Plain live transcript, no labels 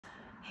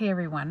Hey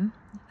everyone,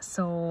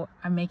 so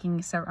I'm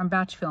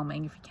batch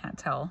filming, if you can't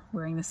tell,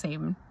 wearing the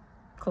same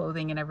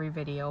clothing in every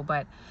video,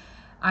 but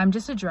I'm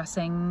just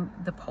addressing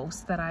the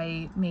post that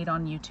I made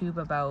on YouTube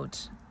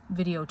about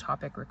video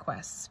topic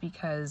requests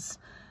because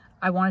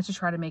I wanted to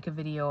try to make a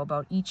video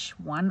about each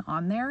one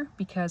on there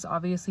because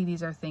obviously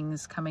these are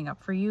things coming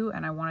up for you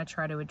and I want to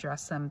try to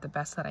address them the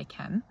best that I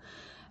can.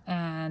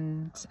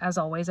 And as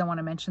always, I want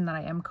to mention that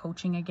I am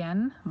coaching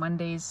again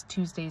Mondays,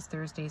 Tuesdays,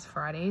 Thursdays,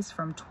 Fridays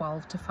from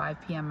 12 to 5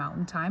 p.m.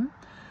 Mountain Time.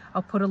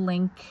 I'll put a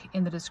link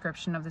in the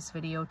description of this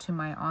video to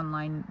my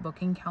online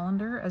booking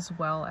calendar as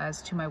well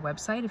as to my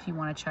website if you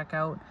want to check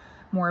out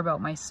more about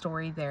my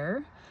story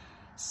there.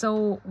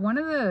 So one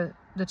of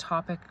the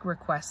topic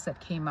requests that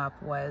came up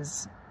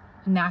was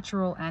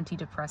natural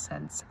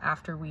antidepressants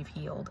after we've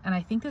healed. And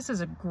I think this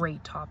is a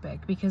great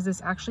topic because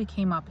this actually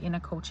came up in a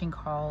coaching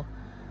call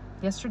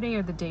yesterday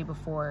or the day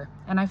before,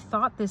 and I've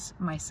thought this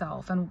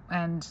myself,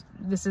 and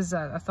this is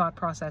a thought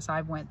process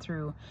I've went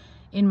through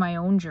in my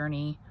own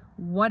journey.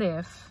 What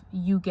if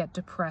you get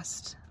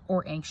depressed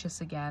or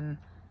anxious again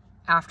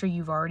after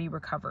you've already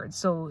recovered?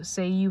 So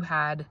say you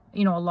had,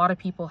 a lot of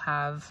people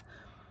have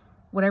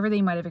whatever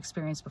they might have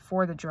experienced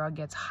before the drug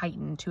gets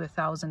heightened to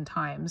 1,000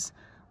 times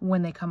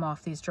when they come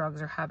off these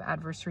drugs or have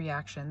adverse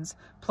reactions.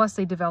 Plus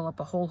they develop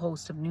a whole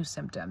host of new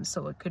symptoms.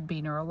 So it could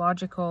be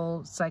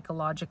neurological,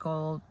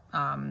 psychological,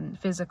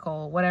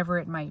 physical, whatever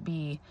it might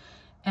be.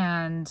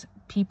 And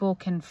people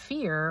can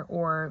fear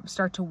or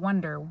start to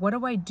wonder, what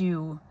do I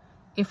do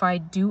if I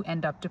do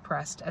end up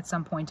depressed at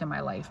some point in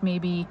my life?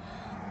 Maybe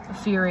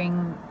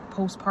fearing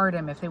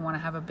postpartum if they want to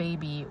have a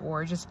baby,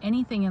 or just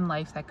anything in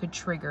life that could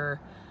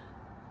trigger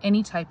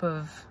any type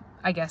of,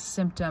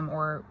 symptom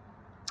or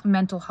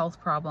mental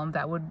health problem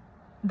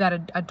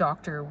that a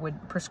doctor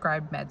would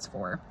prescribe meds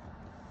for.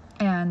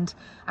 And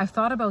I've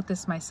thought about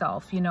this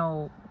myself.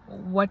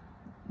 What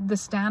the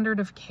standard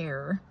of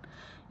care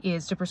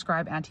is to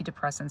prescribe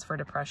antidepressants for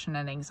depression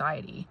and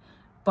anxiety.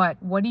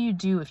 But what do you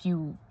do if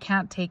you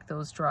can't take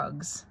those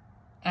drugs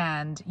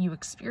and you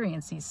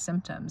experience these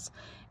symptoms?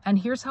 And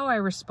here's how I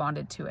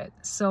responded to it.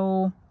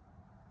 So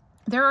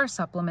there are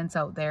supplements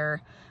out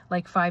there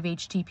like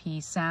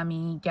 5-HTP,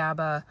 SAMe,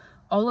 GABA,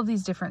 all of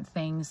these different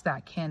things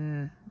that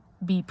can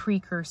be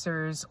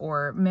precursors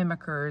or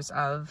mimickers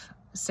of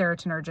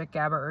serotonergic,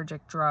 GABAergic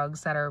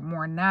drugs that are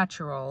more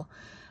natural.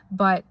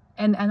 But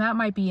and that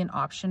might be an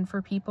option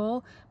for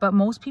people, but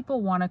most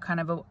people want to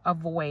kind of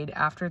avoid,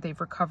 after they've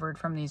recovered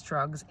from these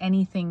drugs,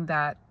 anything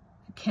that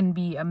can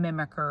be a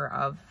mimicker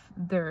of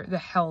the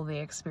hell they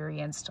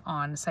experienced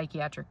on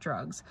psychiatric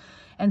drugs.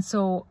 And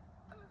so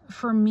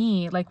for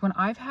me, like when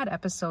I've had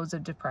episodes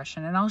of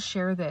depression, and I'll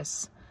share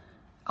this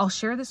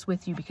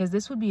with you because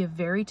this would be a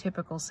very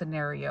typical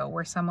scenario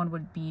where someone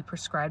would be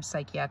prescribed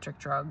psychiatric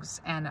drugs,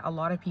 and a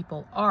lot of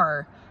people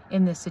are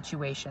in this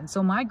situation.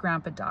 So my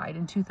grandpa died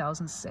in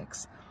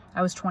 2006.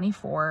 I was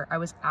 24. I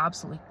was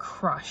absolutely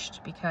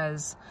crushed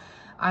because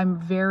I'm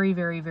very,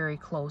 very, very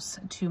close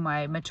to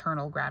my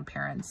maternal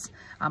grandparents.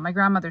 My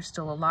grandmother's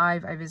still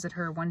alive. I visit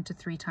her 1 to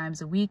 3 times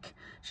a week.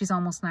 She's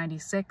almost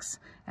 96,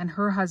 and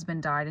her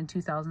husband died in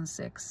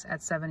 2006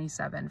 at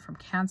 77 from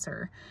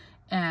cancer.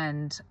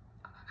 And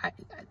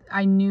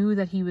I knew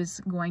that he was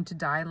going to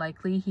die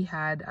likely. He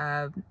had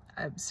a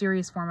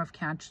serious form of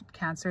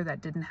cancer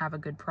that didn't have a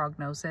good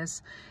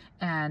prognosis.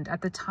 And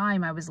at the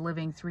time I was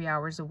living 3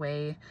 hours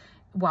away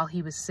while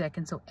he was sick.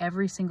 And so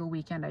every single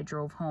weekend I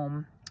drove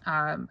home.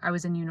 I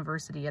was in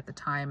university at the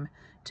time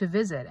to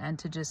visit and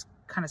to just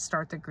kind of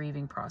start the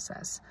grieving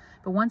process.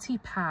 But once he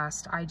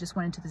passed, I just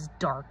went into this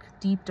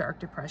deep,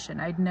 dark depression.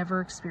 I'd never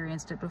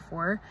experienced it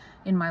before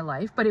in my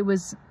life, but it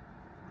was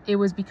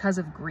because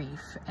of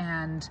grief.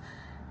 And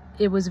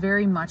it was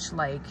very much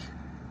like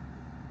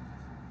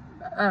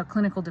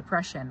clinical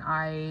depression.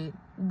 I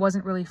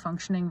wasn't really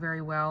functioning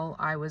very well.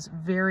 I was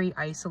very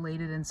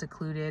isolated and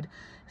secluded,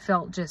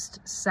 felt just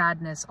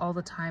sadness all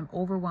the time,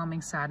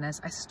 overwhelming sadness.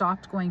 I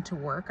stopped going to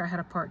work. I had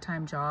a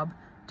part-time job,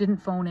 didn't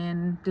phone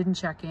in, didn't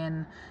check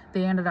in.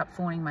 They ended up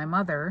phoning my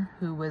mother,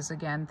 who was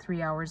again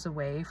 3 hours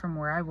away from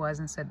where I was,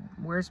 and said,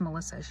 "Where's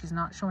Melissa? She's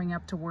not showing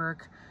up to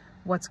work.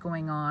 What's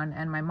going on?"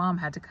 And my mom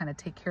had to kind of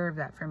take care of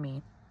that for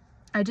me.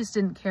 I just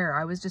didn't care.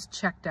 I was just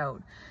checked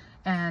out.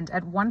 And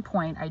at one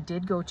point I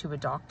did go to a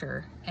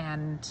doctor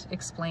and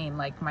explain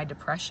like my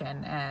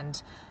depression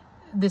and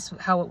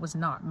how it was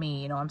not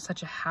me. I'm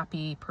such a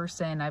happy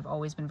person. I've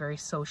always been very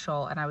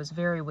social, and I was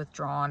very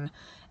withdrawn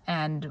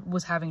and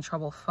was having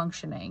trouble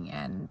functioning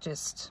and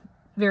just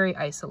very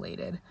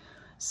isolated.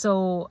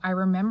 So I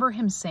remember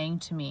him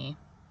saying to me,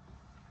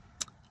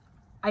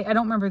 I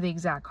don't remember the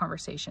exact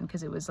conversation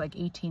because it was like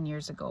 18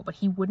 years ago, but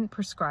he wouldn't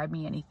prescribe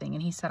me anything.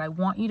 And he said, "I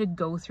want you to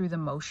go through the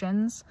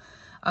motions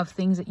of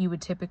things that you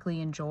would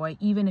typically enjoy,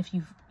 even if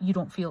you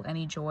don't feel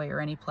any joy or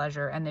any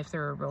pleasure. And if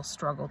they're a real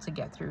struggle to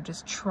get through,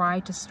 just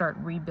try to start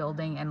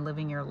rebuilding and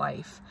living your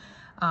life."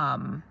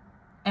 And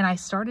I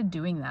started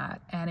doing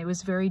that, and it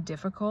was very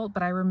difficult.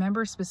 But I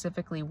remember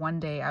specifically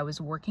one day I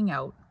was working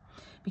out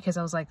because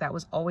I was like, that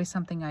was always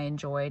something I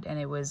enjoyed. And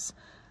it was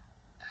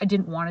I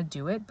didn't want to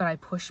do it, but I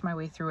pushed my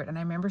way through it. And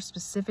I remember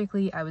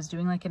specifically I was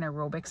doing like an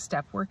aerobic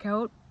step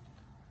workout,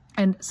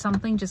 and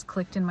something just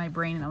clicked in my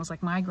brain, and I was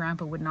like, my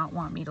grandpa would not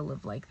want me to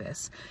live like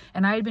this.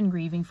 And I had been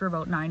grieving for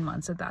about 9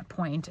 months at that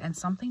point, and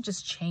something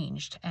just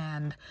changed.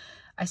 And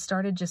I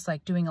started just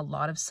like doing a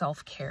lot of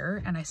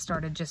self-care, and I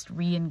started just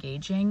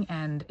re-engaging,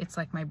 and it's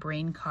like my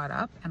brain caught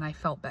up and I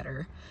felt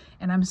better.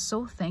 And I'm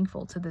so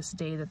thankful to this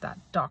day that that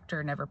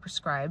doctor never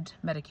prescribed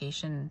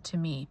medication to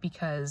me,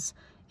 because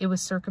it was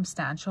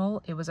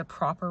circumstantial. It was a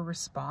proper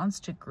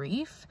response to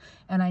grief,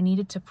 and I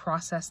needed to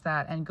process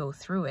that and go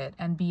through it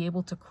and be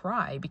able to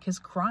cry, because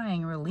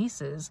crying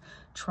releases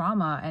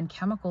trauma and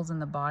chemicals in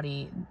the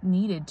body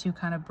needed to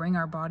kind of bring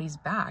our bodies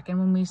back. And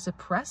when we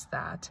suppress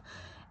that,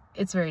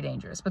 it's very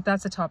dangerous, but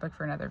that's a topic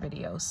for another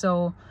video.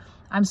 So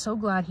I'm so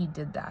glad he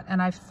did that. And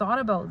I've thought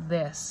about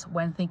this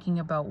when thinking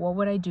about what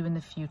would I do in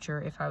the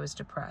future if I was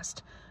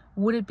depressed.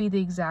 Would it be the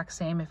exact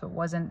same if it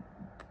wasn't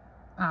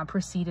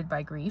preceded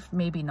by grief?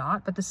 Maybe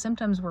not, but the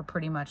symptoms were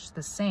pretty much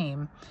the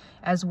same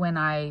as when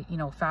I, you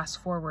know,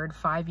 fast forward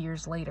 5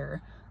 years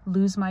later,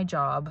 lose my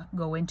job,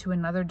 go into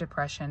another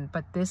depression,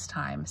 but this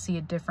time see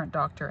a different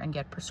doctor and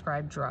get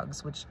prescribed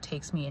drugs, which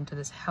takes me into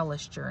this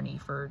hellish journey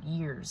for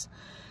years.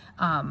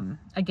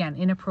 Again,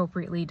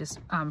 inappropriately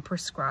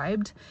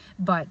prescribed,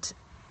 but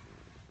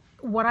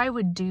what I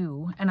would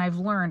do, and I've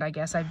learned, I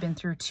guess I've been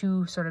through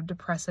 2 sort of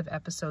depressive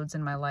episodes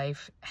in my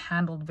life,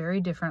 handled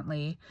very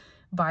differently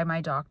by my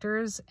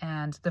doctors,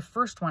 and the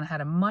first one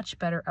had a much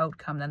better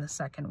outcome than the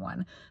second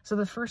one. So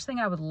the first thing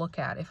I would look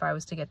at if I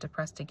was to get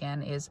depressed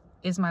again is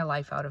my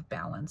life out of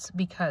balance?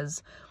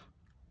 Because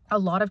a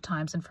lot of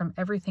times, and from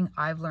everything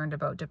I've learned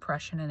about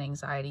depression and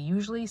anxiety,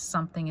 usually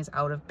something is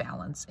out of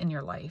balance in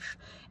your life,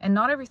 and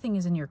not everything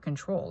is in your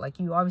control. Like,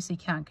 you obviously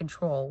can't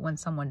control when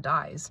someone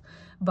dies,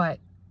 but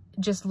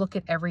just look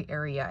at every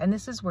area. And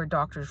this is where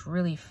doctors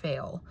really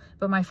fail.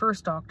 But my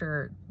first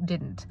doctor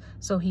didn't.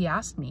 So he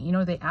asked me, you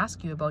know, they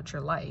ask you about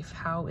your life.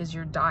 How is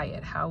your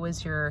diet? How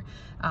is your,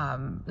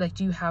 like,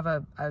 do you have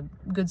a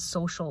good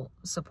social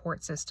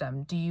support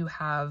system? Do you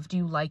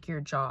like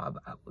your job?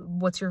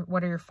 What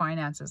are your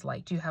finances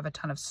like? Do you have a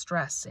ton of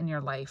stress in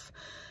your life?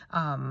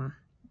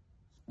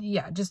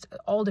 Yeah, just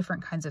all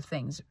different kinds of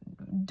things,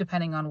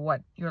 depending on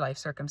what your life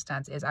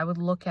circumstance is. I would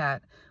look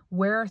at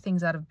where are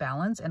things out of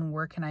balance and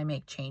where can I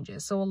make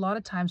changes. So a lot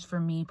of times for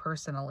me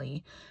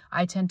personally,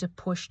 I tend to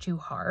push too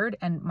hard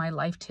and my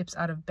life tips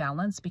out of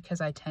balance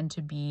because I tend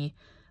to be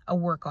a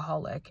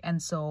workaholic.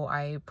 And so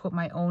I put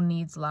my own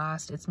needs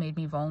last. It's made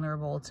me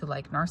vulnerable to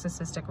like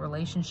narcissistic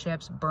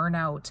relationships,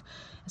 burnout.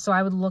 So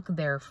I would look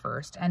there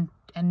first and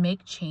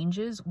make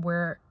changes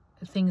where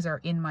things are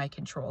in my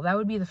control. That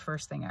would be the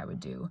first thing I would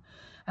do.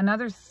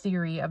 Another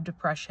theory of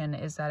depression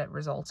is that it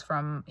results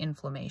from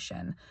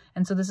inflammation.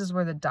 And so this is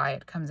where the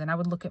diet comes in. I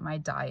would look at my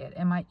diet.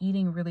 Am I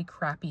eating really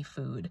crappy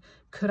food?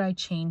 Could I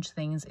change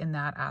things in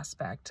that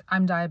aspect?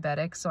 I'm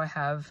diabetic, so I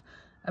have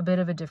a bit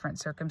of a different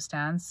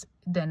circumstance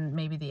than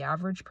maybe the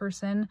average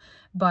person,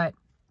 but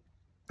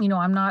you know,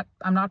 I'm not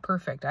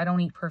perfect. I don't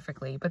eat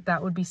perfectly, but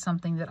that would be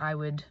something that I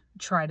would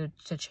try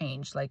to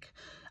change. Like,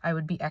 I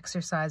would be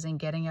exercising,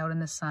 getting out in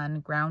the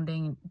sun,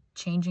 grounding,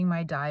 changing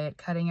my diet,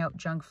 cutting out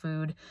junk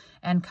food,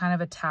 and kind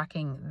of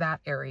attacking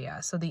that area.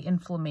 So the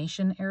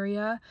inflammation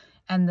area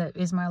and the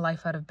is my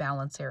life out of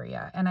balance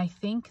area. And I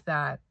think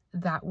that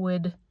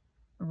would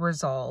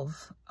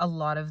resolve a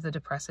lot of the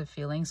depressive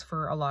feelings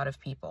for a lot of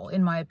people,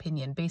 in my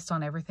opinion, based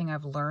on everything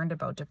I've learned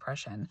about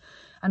depression.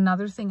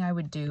 Another thing I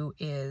would do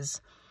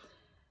is,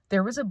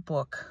 there was a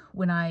book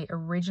when I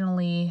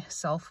originally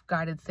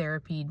self-guided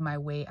therapied my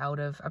way out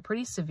of a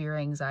pretty severe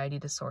anxiety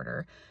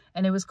disorder.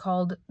 And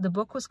the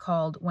book was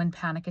called When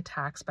Panic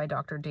Attacks by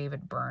Dr.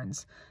 David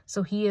Burns.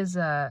 So he is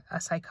a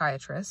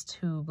psychiatrist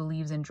who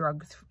believes in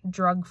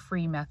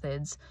drug-free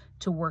methods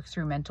to work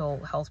through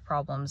mental health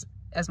problems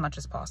as much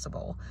as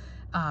possible.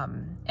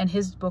 And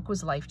his book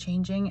was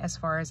life-changing as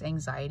far as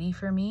anxiety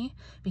for me,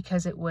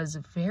 because it was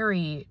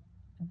very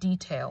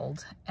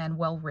detailed and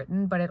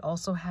well-written, but it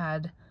also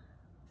had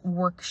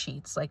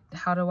worksheets, like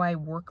how do I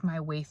work my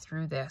way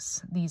through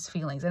these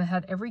feelings. And it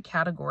had every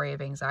category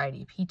of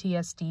anxiety: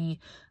 PTSD,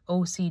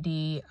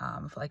 OCD,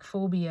 like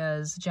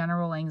phobias,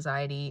 general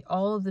anxiety,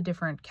 all of the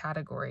different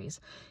categories.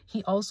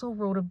 He also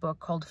wrote a book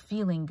called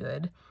Feeling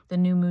Good, The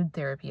New Mood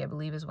Therapy, I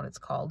believe is what it's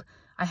called.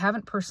 I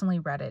haven't personally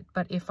read it,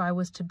 but if I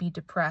was to be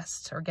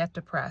depressed or get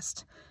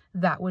depressed,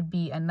 that would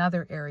be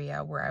another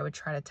area where I would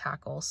try to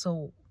tackle.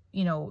 So,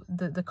 you know,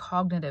 the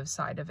cognitive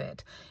side of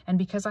it. And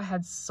because I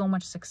had so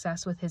much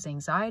success with his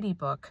anxiety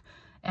book,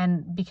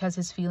 and because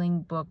his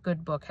Feeling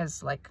Good book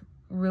has like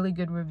really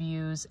good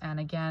reviews, and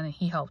again,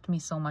 he helped me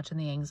so much in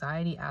the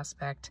anxiety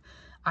aspect,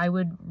 I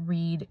would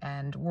read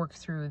and work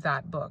through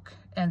that book.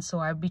 And so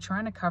I'd be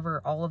trying to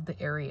cover all of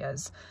the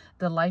areas: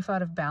 the life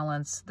out of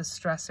balance, the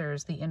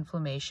stressors, the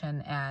inflammation,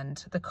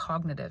 and the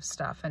cognitive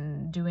stuff,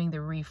 and doing the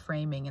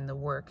reframing in the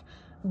work.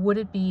 Would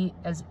it be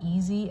as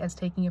easy as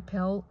taking a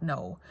pill?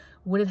 No.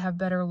 Would it have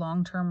better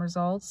long-term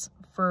results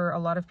for a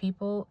lot of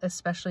people,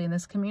 especially in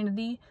this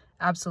community?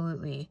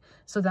 Absolutely.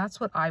 So that's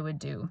what I would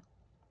do.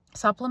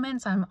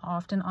 Supplements I'm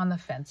often on the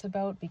fence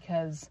about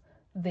because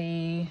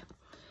they're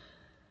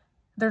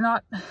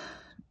not,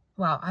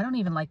 well, I don't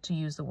even like to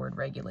use the word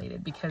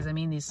regulated, because I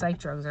mean, these psych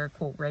drugs are,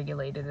 quote,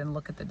 regulated, and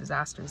look at the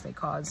disasters they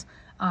cause.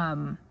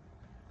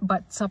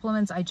 But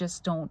supplements, I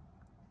just don't,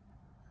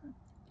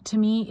 to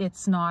me,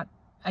 it's not,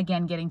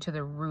 again, getting to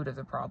the root of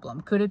the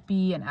problem. Could it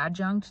be an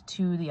adjunct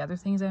to the other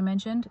things I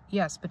mentioned?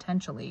 Yes,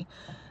 potentially.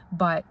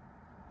 But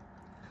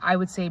I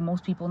would say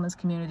most people in this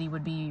community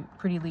would be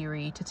pretty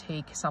leery to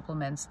take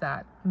supplements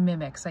that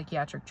mimic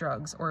psychiatric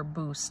drugs or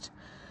boost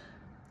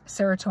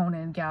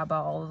serotonin, GABA,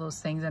 all of those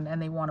things,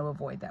 and they want to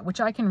avoid that,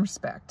 which I can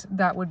respect.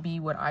 That would be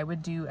what I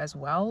would do as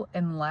well,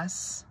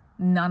 unless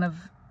none of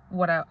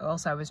what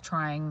else I was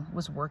trying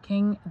was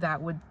working.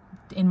 That would,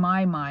 in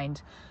my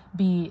mind,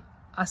 be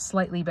a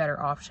slightly better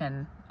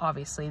option,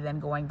 obviously, than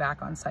going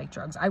back on psych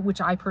drugs,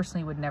 which I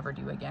personally would never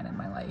do again in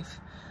my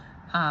life.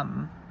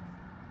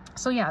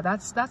 So yeah,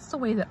 that's the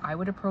way that I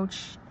would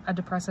approach a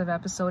depressive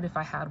episode if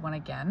I had one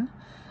again.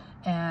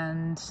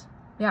 And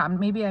yeah,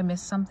 maybe I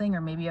missed something,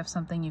 or maybe you have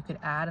something you could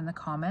add in the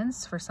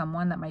comments for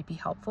someone that might be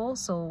helpful.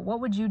 So what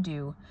would you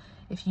do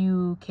if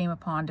you came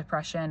upon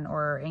depression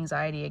or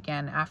anxiety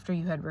again after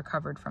you had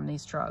recovered from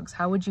these drugs?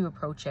 How would you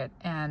approach it,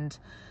 and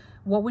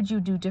what would you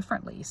do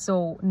differently?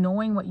 So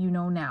knowing what you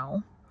know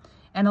now,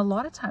 and a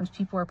lot of times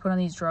people are put on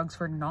these drugs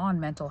for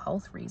non-mental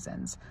health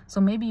reasons.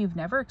 So maybe you've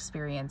never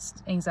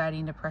experienced anxiety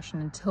and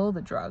depression until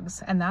the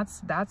drugs, and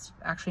that's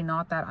actually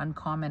not that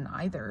uncommon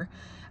either.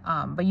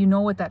 But you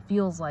know what that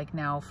feels like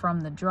now from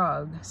the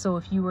drug. So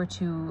if you were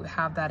to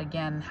have that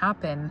again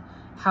happen,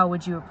 how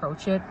would you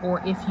approach it?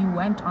 Or if you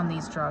went on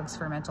these drugs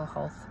for mental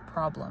health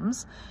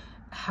problems,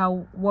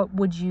 what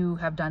would you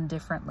have done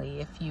differently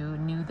if you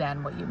knew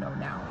then what you know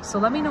now? So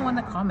let me know in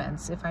the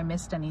comments if I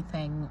missed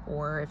anything,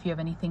 or if you have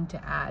anything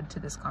to add to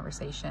this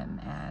conversation,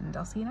 and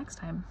I'll see you next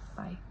time.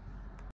 Bye.